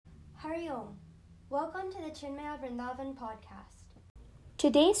Hari Om. Welcome to the Chinmaya Vrindavan podcast.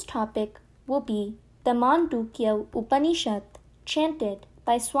 Today's topic will be the Mandukya Upanishad chanted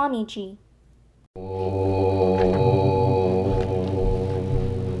by Swamiji.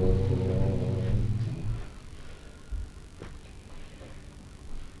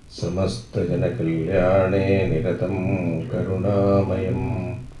 समस्तजनकल्याणे निरतं करुणामयं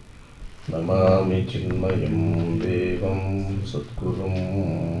Namami चिन्मयं देवं सद्गुरुं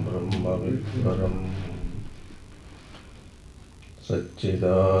ब्रह्मविद्वरम्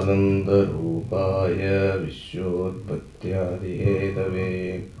सच्चिदानन्दरूपाय विश्वोत्पत्त्यादिहेतवे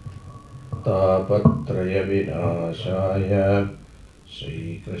तापत्रयविनाशाय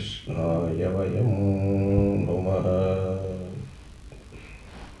श्रीकृष्णाय वयं नमः।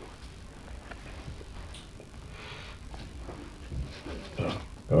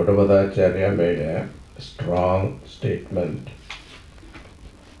 Gaudamadacharya made a strong statement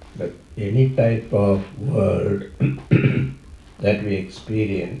that any type of world that we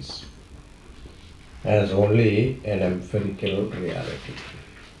experience has only an empirical reality.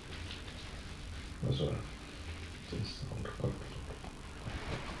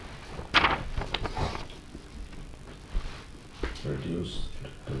 Reduce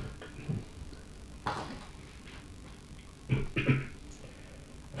to it.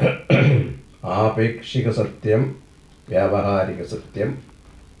 आपेक्षिक सत्यम व्यावहारिक सत्यम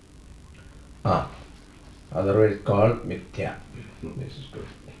otherwise called mithya. This is good.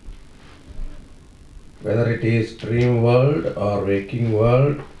 Whether it is dream world or waking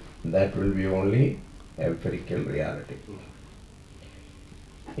world, that will be only empirical reality.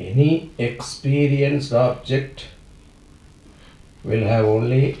 Any experienced object will have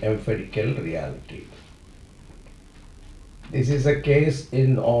only empirical reality. This is the case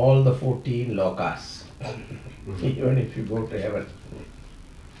in all the 14 lokas. Even if you go to heaven.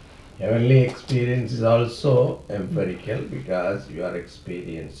 Heavenly experience is also empirical because you are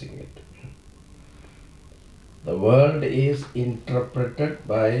experiencing it. The world is interpreted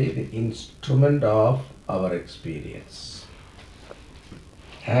by the instrument of our experience.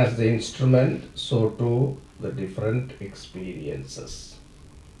 As the instrument, so too the different experiences.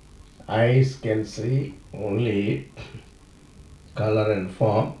 Eyes can see only color and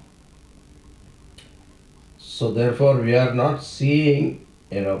form. So therefore we are not seeing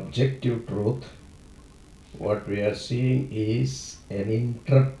an objective truth. What we are seeing is an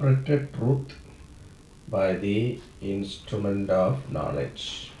interpreted truth by the instrument of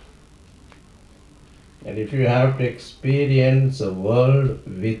knowledge. And if you have to experience a world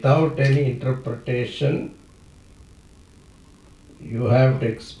without any interpretation, you have to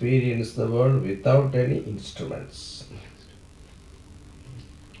experience the world without any instruments.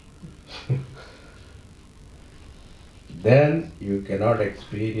 Then you cannot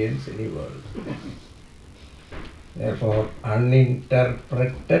experience any world. Therefore,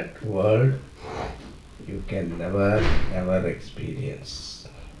 uninterpreted world you can never ever experience.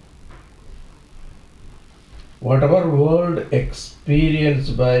 Whatever world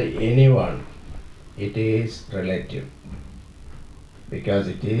experienced by anyone, it is relative because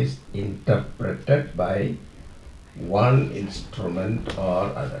it is interpreted by one instrument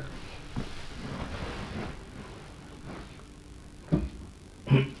or other.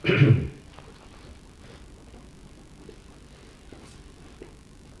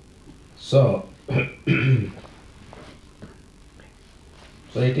 So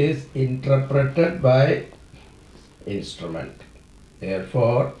it is interpreted by instrument.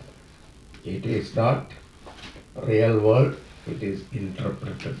 Therefore, it is not real world, it is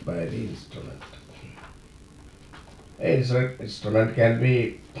interpreted by the instrument. Instrument can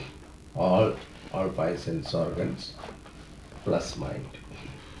be all five sense organs plus mind.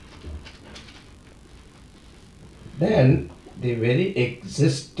 Then the very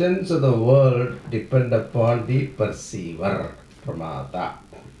existence of the world depends upon the perceiver, pramata.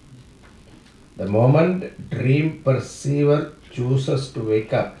 The moment dream perceiver chooses to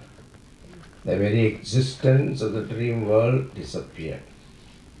wake up, the very existence of the dream world disappears.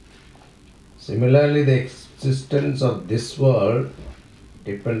 Similarly, the existence of this world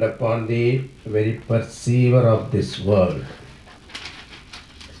depends upon the very perceiver of this world.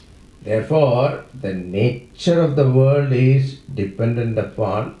 Therefore, the nature of the world is dependent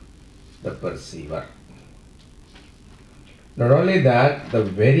upon the perceiver. Not only that, the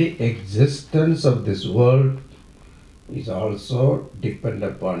very existence of this world is also dependent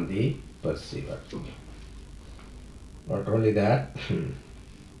upon the perceiver. Not only that,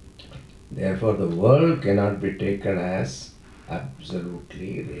 therefore the world cannot be taken as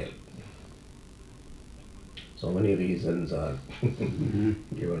absolutely real. So many reasons are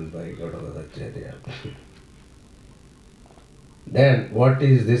given by Gaudavadacharya. Then, what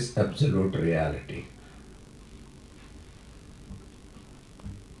is this absolute reality?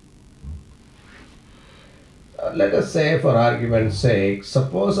 Let us say, for argument's sake,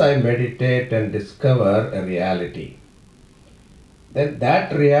 suppose I meditate and discover a reality. Then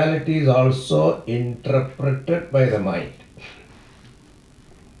that reality is also interpreted by the mind,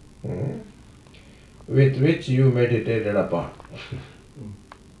 with which you meditated upon.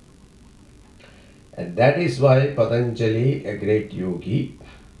 And that is why Patanjali, a great yogi,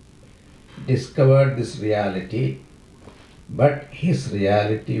 discovered this reality, but his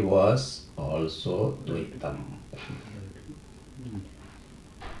reality was also Dvaitam.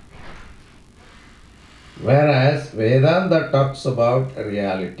 Whereas Vedanta talks about a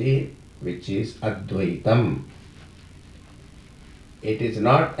reality which is Advaitam. It is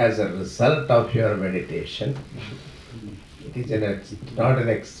not as a result of your meditation. It is not an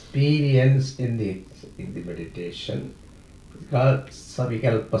experience in the meditation. It's called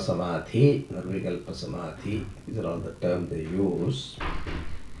Savikalpa Samadhi, Nirvikalpa Samadhi. These are all the terms they use.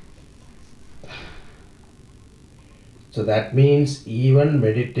 So that means even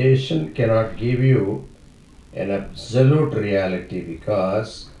meditation cannot give you an absolute reality,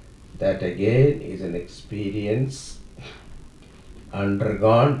 because that again is an experience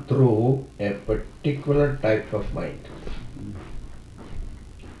undergone through a particular type of mind.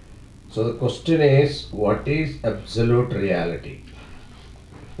 So the question is, what is absolute reality?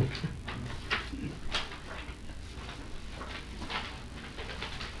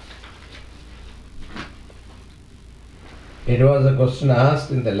 It was a question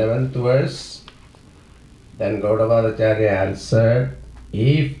asked in the 11th verse. Then Gaudavadacharya answered,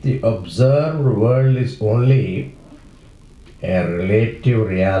 if the observed world is only a relative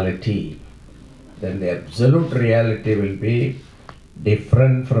reality, then the absolute reality will be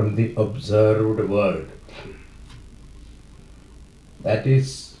different from the observed world. That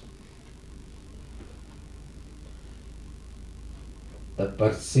is, the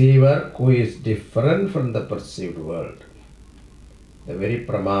perceiver who is different from the perceived world, the very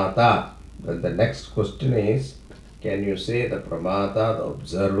pramata. Then the next question is, can you say the pramata, the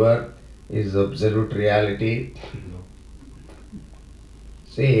observer, is absolute reality? No.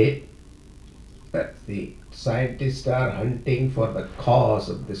 See, that the scientists are hunting for the cause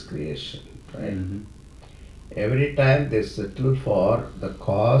of this creation, right? Every time they settle for the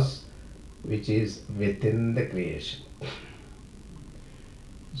cause which is within the creation.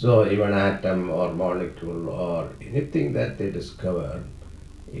 So even atom or molecule or anything that they discover,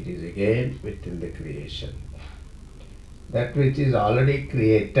 it is again within the creation. That which is already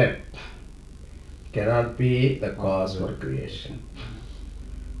created cannot be the cause for creation.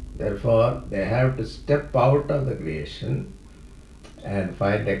 Therefore, they have to step out of the creation and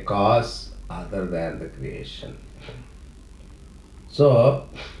find a cause other than the creation. So,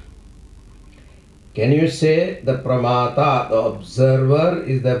 can you say the pramata, the observer,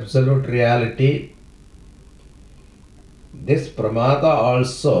 is the absolute reality? This pramata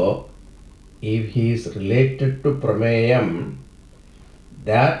also, if he is related to prameyam,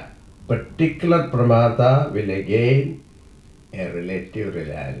 that particular pramata will again a relative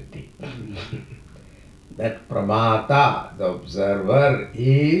reality. That pramata, the observer,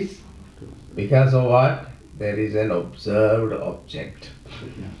 is because of what? There is an observed object.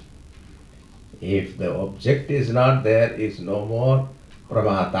 If the object is not there, is no more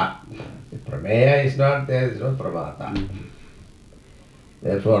pramata. If prameya is not there, is no pramata.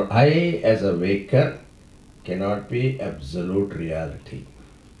 Therefore, I as a waker cannot be absolute reality.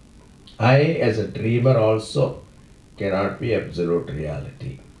 I as a dreamer also cannot be absolute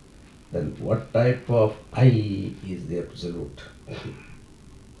reality. Then what type of I is the absolute?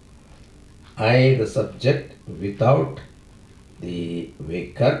 I, the subject, without the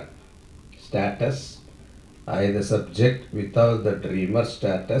waker status. I, the subject, without the dreamer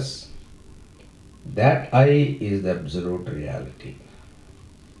status. That I is the absolute reality.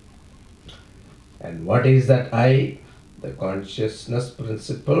 And what is that I? The consciousness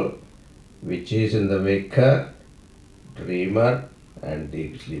principle, which is in the waker, dreamer and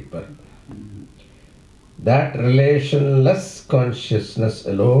deep sleeper. That relationless consciousness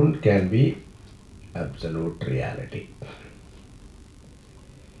alone can be absolute reality.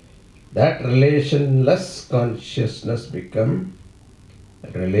 That relationless consciousness becomes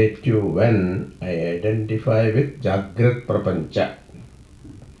relative when I identify with Jagrat Prapancha.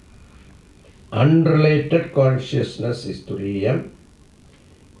 Unrelated consciousness is Turiyam.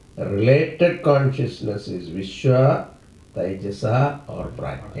 Related consciousness is Vishwa, Taijasa or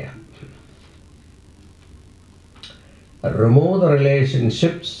Prajna. remove the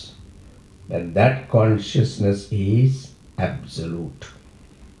relationships, then that consciousness is absolute.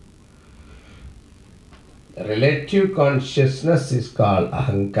 The relative consciousness is called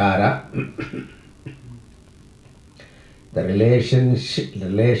ahankara. The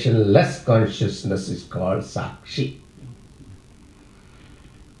relationless consciousness is called sakshi.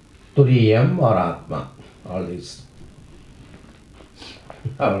 Turiyam or Atma. All these.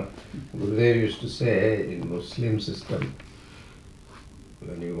 Our Gurudev used to say in Muslim system,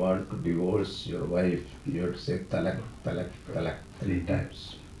 when you want to divorce your wife, you have to say talak, talak, talak 3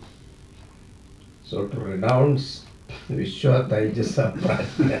 times. So to renounce Vishwa Taijasa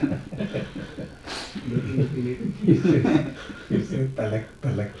Prajna, you say talak,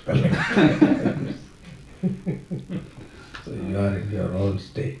 talak, talak. So you are in your own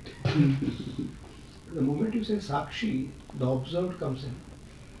state. The moment you say Sakshi, the observed comes in.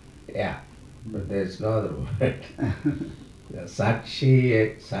 Yeah, but there is no other word. The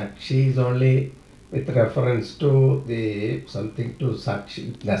Sakshi is only with reference to the something to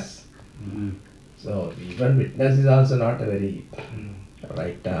Sakshi, witness. So even witness is also not a very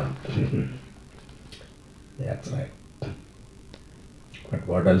right term. That's right. But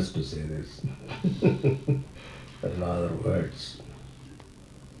what else to say this? There are no other words.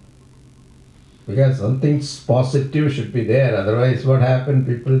 Because something positive should be there, otherwise what happened?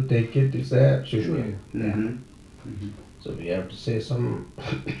 People take it as a shunya. Yeah. So we have to say some.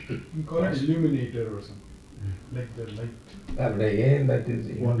 We call it illuminator or something. Like the light. But again, that is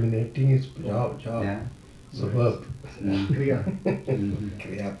illuminating is job. Yeah. So verb. Kriya.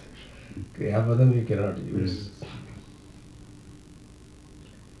 Kriya. Kriya padam you cannot use.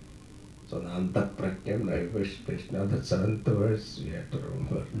 So Nanta Pratyam, Naivashna, the 7th verse we have to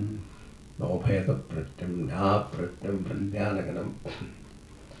remember. Nobheda Pratyam, Na Pratyam, Pratyanaganam.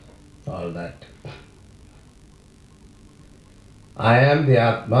 All that. I am the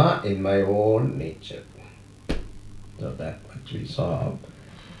Atma in my own nature. So that much we saw.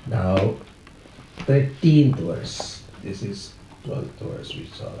 Now, 13th verse. This is 12th verse, we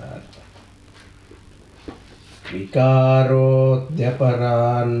saw that.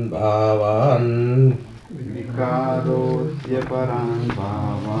 Vikarodhyaparan bhavan Vikarodhyaparan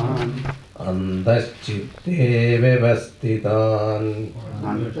bhavan Andaschitte vyavasthitan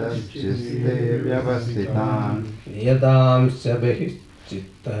Antaschiste vyavasthitan Niyatamsya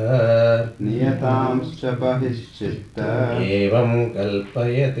bahishchitta Niyatamscha bahishchitta Evam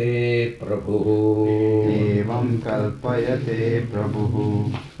kalpayate prabhu Evam kalpayate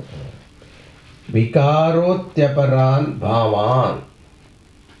prabhu Vikarotyaparan bhavan.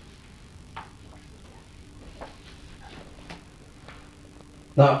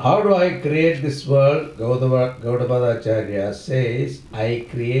 Now, how do I create this world? Gaudapadacharya says, I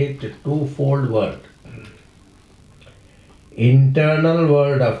create a twofold world. Internal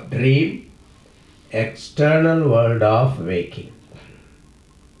world of dream, external world of waking.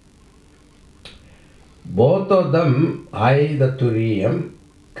 Both of them, I, the Turiyam,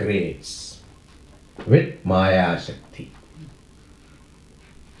 creates with Maya Shakti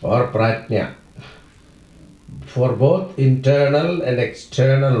or Prajna. For both internal and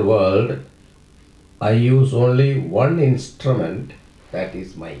external world, I use only one instrument, that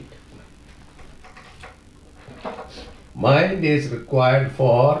is mind. Mind is required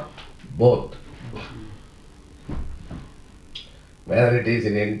for both. Whether it is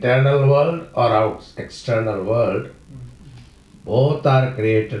in internal world or external world, both are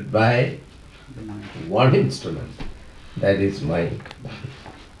created by one instrument, that is mind.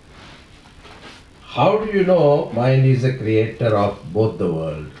 How do you know mind is the creator of both the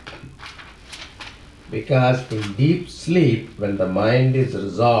world? Because in deep sleep, when the mind is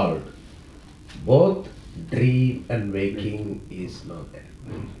resolved, both dream and waking is not there.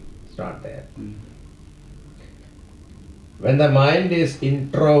 It's not there. When the mind is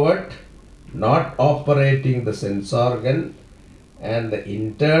introvert, not operating the sense organ, and the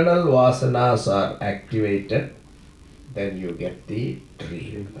internal vasanas are activated, then you get the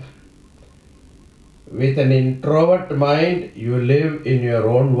dream. With an introvert mind, you live in your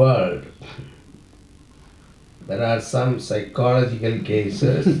own world. There are some psychological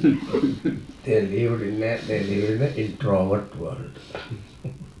cases, they live in an introvert world.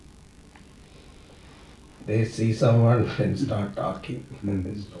 They see someone and start talking.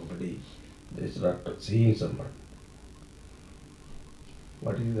 There's nobody, they start seeing someone.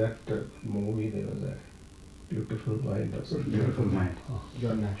 What is that movie? There was a Beautiful Mind or something. Beautiful Mind.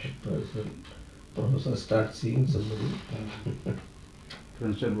 John Nash. Professor starts seeing somebody.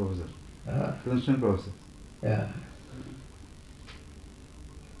 Princeton professor. Ah, Princeton professor. yeah.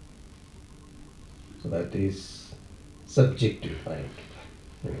 So that is subjective mind.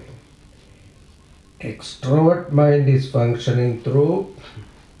 Extrovert mind is functioning through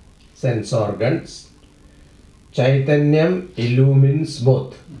sense organs. Chaitanyam illumines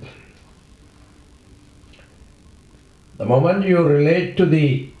both. The moment you relate to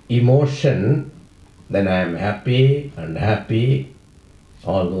the emotion, then I am happy, unhappy,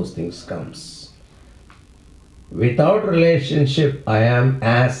 all those things comes. Without relationship, I am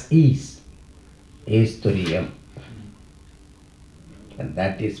as is turiyam. And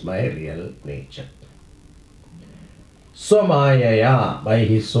that is my real nature. Swamayaya, by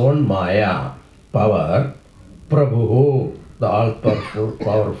his own maya, power, Prabhu, the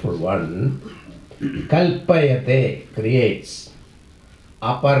all-powerful one, kalpayate, creates,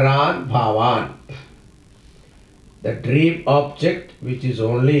 aparan bhavan, the dream object which is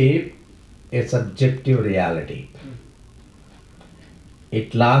only a subjective reality.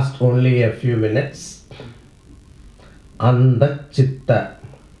 It lasts only a few minutes. Andachitta,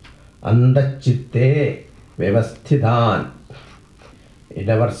 andachitte vyavasthitan, in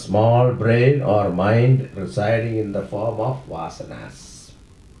our small brain or mind residing in the form of vasanas.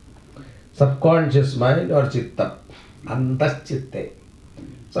 Subconscious mind or chitta, andachitte,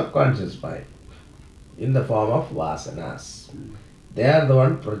 subconscious mind, in the form of vasanas. They are the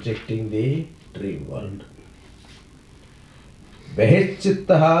one projecting the dream world.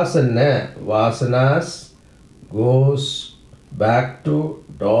 Behicchittaha sanna, vasanas goes back to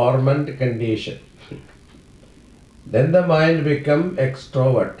dormant condition. Then the mind becomes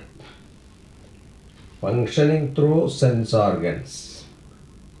extrovert, functioning through sense organs.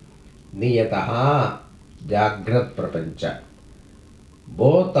 Niyataha, Jagrat Prapancha.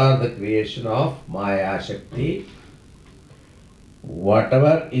 Both are the creation of Maya Shakti.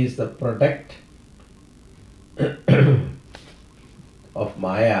 Whatever is the product of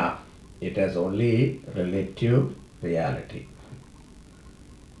Maya, it has only relative reality.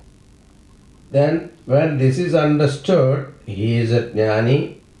 Then when this is understood, he is a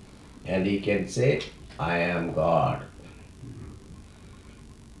jnani and he can say, I am God.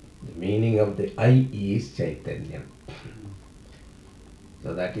 The meaning of the I is Chaitanya.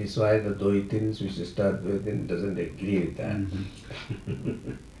 So that is why the Dvaitins, which start with him, doesn't agree with that.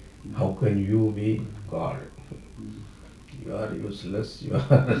 How can you be God? You are useless, you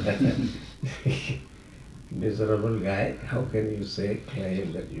are miserable guy. How can you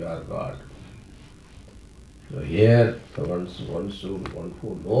claim that you are God? So here, one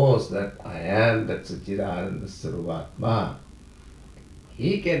who knows that I am that Satchidananda Swarupa,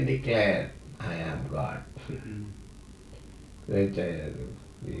 he can declare, I am God. The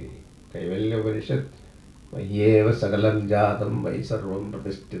Kaivalya Upanishad, Mayeva Sagalam Jatam, Mai Sarvam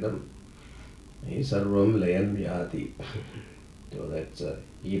Pratisthidam, Mai Sarvam Layam Yati. So that's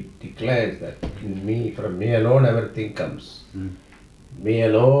he declares that in me, from me alone everything comes. Me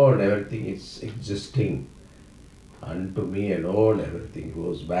alone everything is existing. Unto me alone everything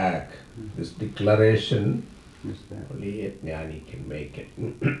goes back. This declaration, only a jnani can make it.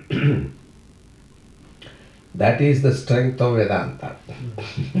 That is the strength of Vedanta.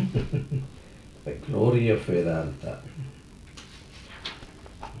 The glory of Vedanta.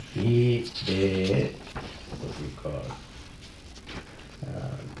 They, what we call,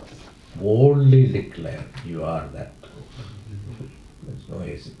 boldly declare, you are that. There's no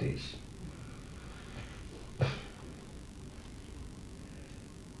hesitation.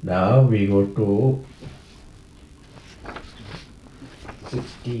 Now we go to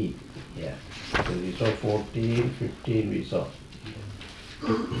 16. Yeah. So we saw 14, 15 we saw.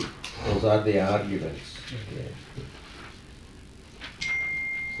 Those are the arguments. Okay.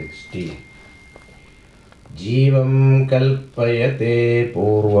 16. Jivam kalpayate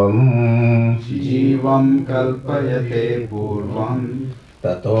purvam. Jivam kalpayate purvam.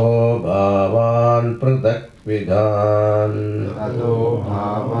 Tato bhavan pradak vidhan. Tato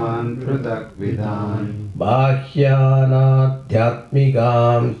bhavan pradak vidhan.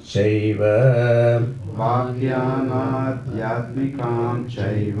 Bhakyanadhyatmikam chaiva. Bhakyanadhyatmikam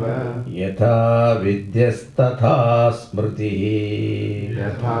chaiva. Yatha vidyastatha smritihi.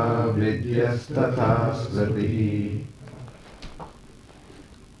 Yatha vidyastatha smritihi.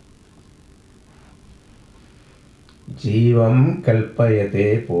 Jivam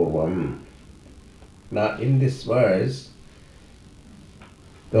kalpayate purvam. Now in this verse,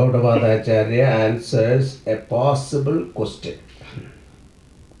 Gaudapada Acharya answers a possible question.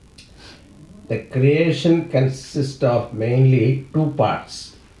 The creation consists of mainly two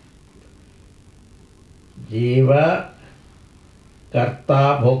parts. Jiva,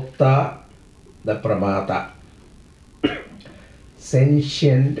 Karta, Bhokta, the Pramata.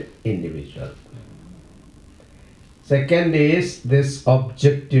 Sentient individual. Second is this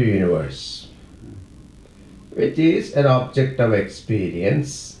objective universe, which is an object of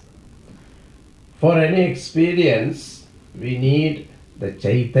experience. For any experience, we need the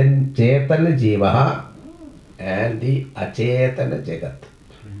Chetana Jivaha and the Achetana Jagat.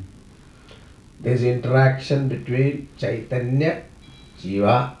 This interaction between Chaitanya,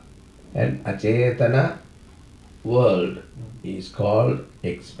 Jiva and Achetana world is called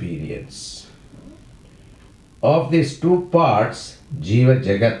experience. Of these two parts, Jiva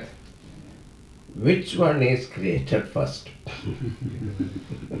Jagat, which one is created first?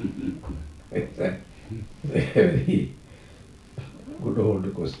 It's a very good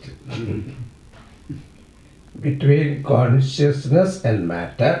old question. Between consciousness and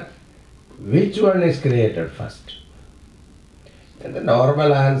matter, which one is created first? And the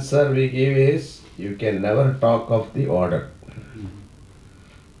normal answer we give is, you can never talk of the order.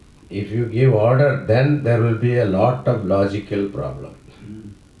 If you give order, then there will be a lot of logical problem.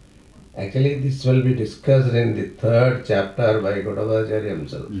 Actually, this will be discussed in the third chapter by Godavacharya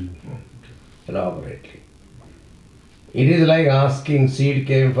himself, elaborately. It is like asking seed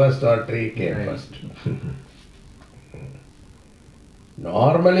came first or tree came first.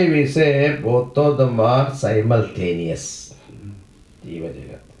 Normally we say both of them are simultaneous, Jiva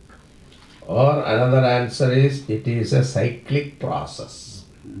Jagat. Or another answer is, it is a cyclic process.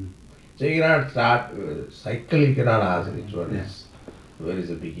 So you cannot start cycle, you cannot ask which one is, where is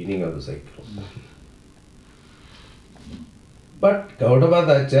the beginning of the cycle. But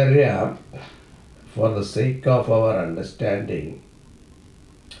Gaudamadacharya, for the sake of our understanding,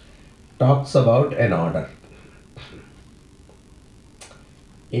 talks about an order.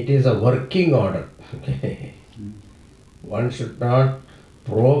 It is a working order. One should not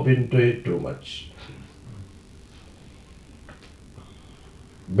probe into it too much.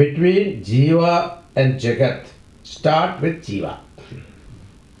 Between Jiva and Jagat, start with Jiva.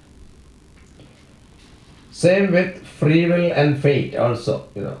 Same with free will and fate also,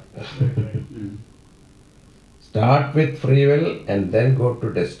 Start with free will and then go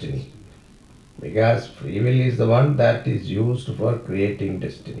to destiny. Because free will is the one that is used for creating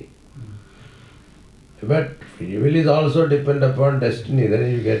destiny. But free will is also depend upon destiny,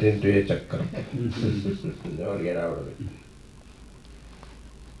 then you get into a chakra. Never get out of it.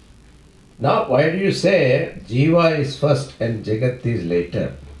 Now, why do you say Jiva is first and Jagat is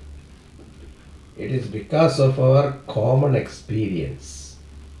later? It is because of our common experience.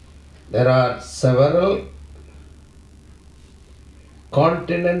 There are several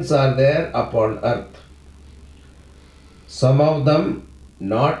continents are there upon earth. Some of them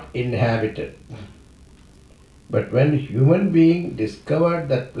not inhabited. But when human being discovered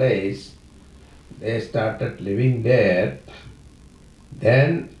that place, they started living there,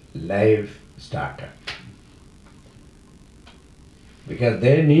 then life started. Because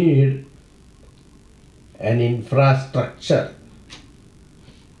they need an infrastructure.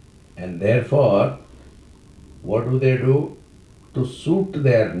 And therefore, what do? To suit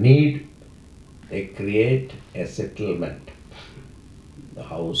their need, they create a settlement. The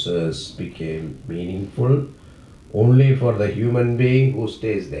houses became meaningful only for the human being who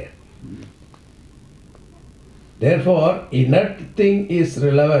stays there. Therefore, inert thing is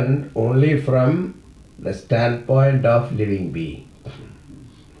relevant only from the standpoint of living being.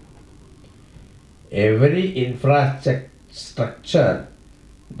 Every infrastructure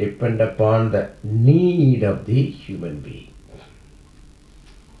depends upon the need of the human being.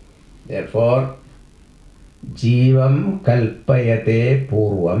 Therefore, Jivam kalpayate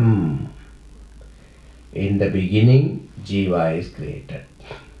purvam. In the beginning, Jiva is created.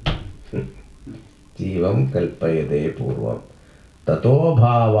 Jivam kalpayate purvam. Tato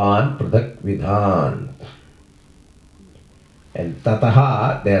bhavan pradak vidhan. And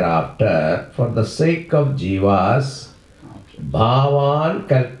tataha, thereafter, for the sake of Jivas, bhavan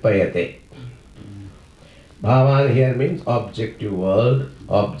kalpayate. Bhavan here means objective world.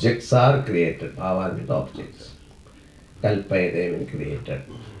 Objects are created. Bhavan means objects. Kalpayate means created.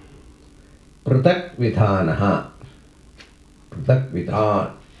 Pratak vidhanaha. Pratak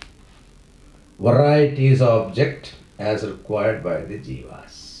vidhan. Varieties of object as required by the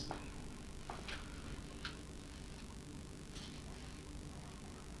Jivas.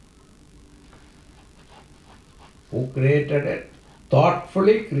 Who created it?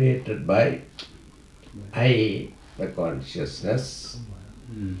 Thoughtfully created by I, the consciousness,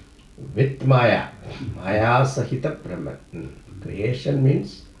 with Maya. Maya Sahita Brahman. Creation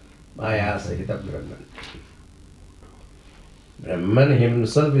means Maya Sahita Brahman. Brahman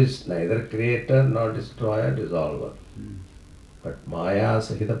himself is neither creator nor destroyer, dissolver. But Maya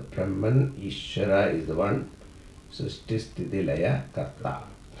Sahita Brahman, Ishvara, is the one Srishti Sthiti Laya Karta.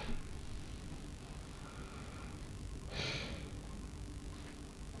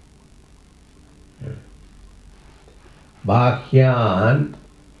 Bhahyan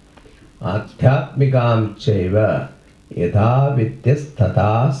Adhyatmikam Chaiva Yadha Vidyas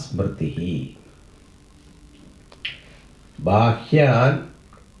Tata Smritihi. Bhahyan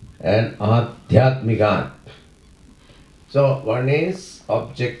and Adhyatmikan. So one is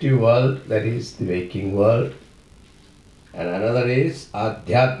objective world, that is the waking world, and another is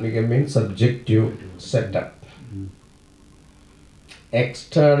Adhyatmika, means subjective setup.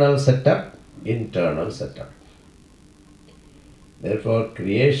 External setup, internal setup. Therefore,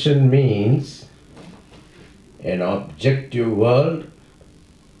 creation means an objective world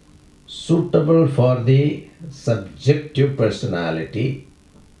suitable for the subjective personality,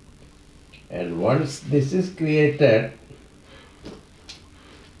 and once this is created,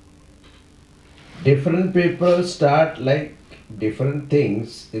 different people start like different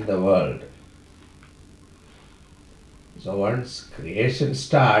things in the world. So once creation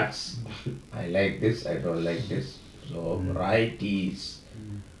starts, I like this, I don't like this. So varieties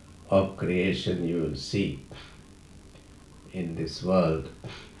of creation you will see in this world.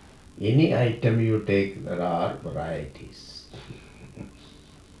 Any item you take, there are varieties.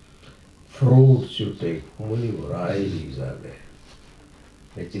 Fruits you take, how many varieties are there?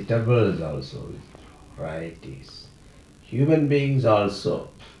 Vegetables also, varieties. Human beings also,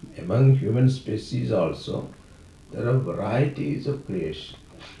 among human species also, there are varieties of creation.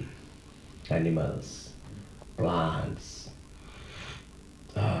 Animals, plants.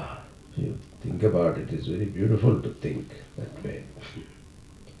 If you think about it, it's very beautiful to think that way.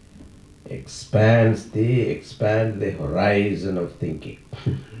 Expand the horizon of thinking.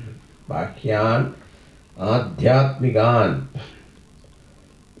 Bhakyan Adhyatmikan.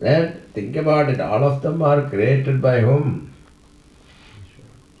 And think about it, all of them are created by whom?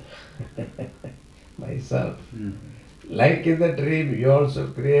 Myself. Like in the dream, you also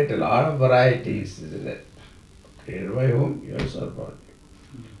create a lot of varieties, isn't it? Created by whom? Yourself only.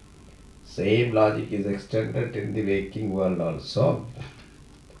 Same logic is extended in the waking world also.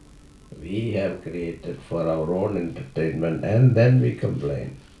 We have created for our own entertainment and then we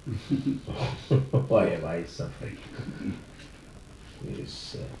complain. Why am I suffering?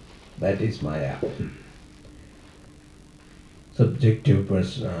 That is Maya. Subjective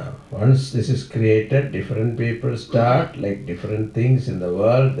persona. Once this is created, different people start like different things in the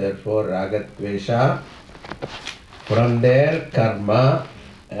world. Therefore, Ragatvesha. From there, karma,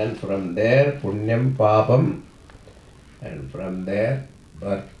 and from there, punyam, papam, and from there,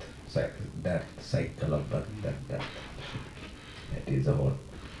 birth, death, cycle of birth, death. That is the whole.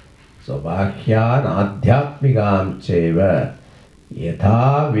 So, Bhakyan Adhyatmikam Cheva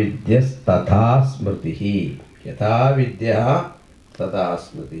Yatha Vidyas Tatha Smritihi. Yatha Vidya Tatha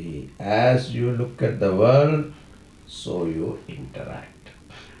Smritihi. As you look at the world, so you interact.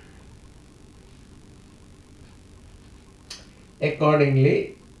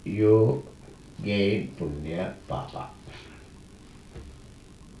 Accordingly, you gain punya papa.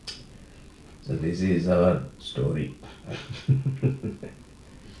 So this is our story.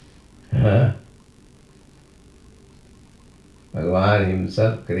 Bhagavan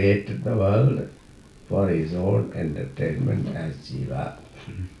himself created the world for his own entertainment as Jiva.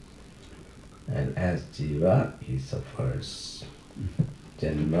 And as Jiva, he suffers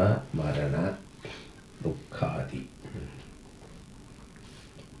Janma, Marana, Dukkhadi.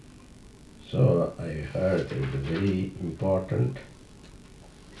 So I heard there is a very important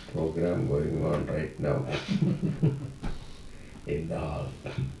program going on right now in the hall.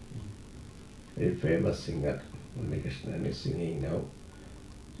 Very famous singer, Unnikrishnan is singing now.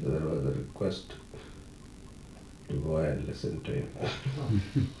 So there was a request to go and listen to him.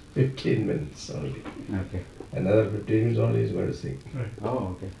 15 minutes only. Okay. Another 15 minutes only is going to sing. Right.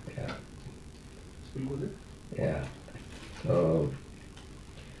 Oh, okay. Yeah. We'll go there. Yeah. So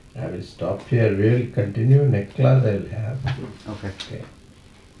I will stop here. We will continue. Next class I will have. Okay. Okay.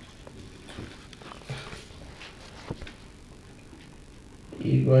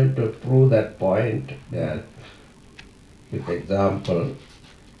 He is going to prove that point that with example.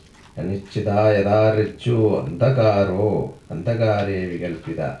 Anichchida yada richu andhakaro andhakare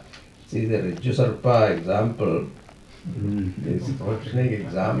vikalpita. See the Riju Sarpa example. This fortunate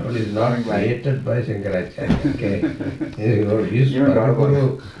example is not created by Shankaracharya. Okay. He is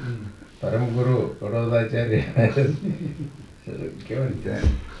Paramguru. Paramguru, Gaudavacharya has given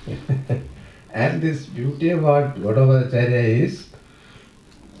it. And this beauty about Gaudavacharya is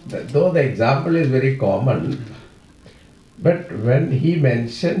that though the example is very common, but when he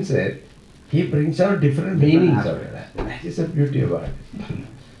mentions it, he brings out different meanings of it. aspects. That is the beauty about it.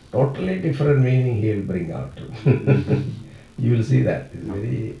 Totally different meaning he will bring out. You will see that. It's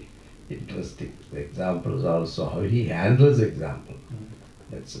very interesting. The examples also, how he handles example.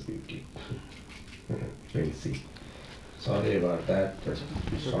 That's the beauty. We'll see. Sorry about that.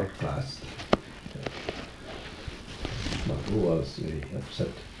 Short class. Madhu was very upset.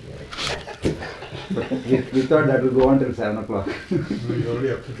 We thought that would go on till 7 o'clock. We already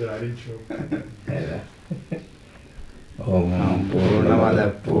upset that I didn't show. Om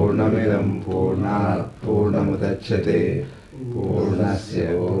Purnamada Purnamidam Purnat Purnamudachyate Purnasya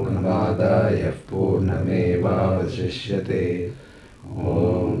Purnamadaya Purnameva Vasishyate.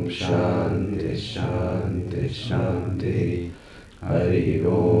 Om Shanti Shanti Shanti. Hari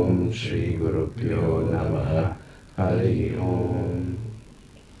Om Shri Gurubhyo Namaha. Hari Om.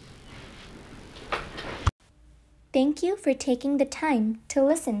 Thank you for taking the time to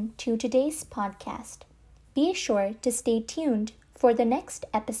listen to today's podcast. Be sure to stay tuned for the next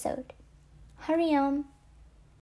episode. Hari Om.